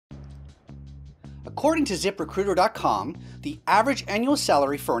According to ZipRecruiter.com, the average annual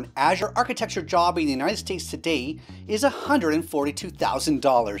salary for an Azure architecture job in the United States today is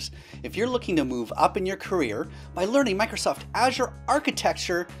 $142,000. If you're looking to move up in your career by learning Microsoft Azure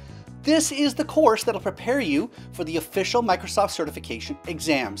architecture, this is the course that'll prepare you for the official Microsoft certification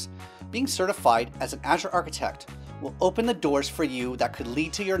exams. Being certified as an Azure architect will open the doors for you that could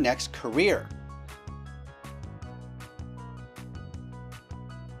lead to your next career.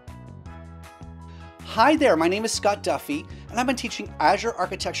 Hi there, my name is Scott Duffy, and I've been teaching Azure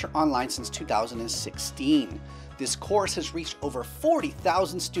Architecture online since 2016. This course has reached over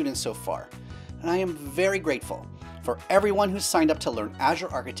 40,000 students so far, and I am very grateful for everyone who's signed up to learn Azure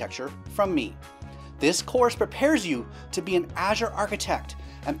Architecture from me. This course prepares you to be an Azure architect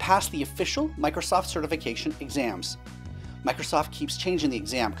and pass the official Microsoft certification exams. Microsoft keeps changing the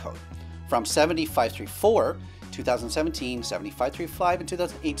exam code from 7534, 2017, 7535 in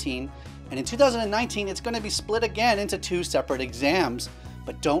 2018, and in 2019, it's going to be split again into two separate exams.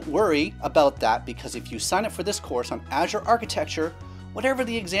 But don't worry about that, because if you sign up for this course on Azure Architecture, whatever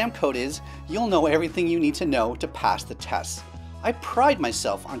the exam code is, you'll know everything you need to know to pass the tests. I pride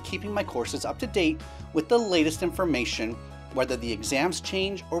myself on keeping my courses up to date with the latest information, whether the exams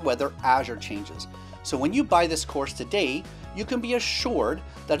change or whether Azure changes. So when you buy this course today, you can be assured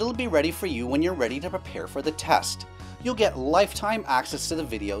that it'll be ready for you when you're ready to prepare for the test. You'll get lifetime access to the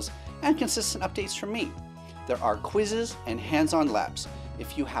videos and consistent updates from me. There are quizzes and hands-on labs.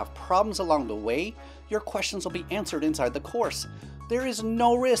 If you have problems along the way, your questions will be answered inside the course. There is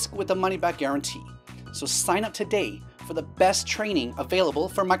no risk with a money-back guarantee. So sign up today for the best training available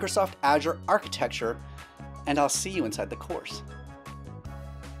for Microsoft Azure Architecture, and I'll see you inside the course.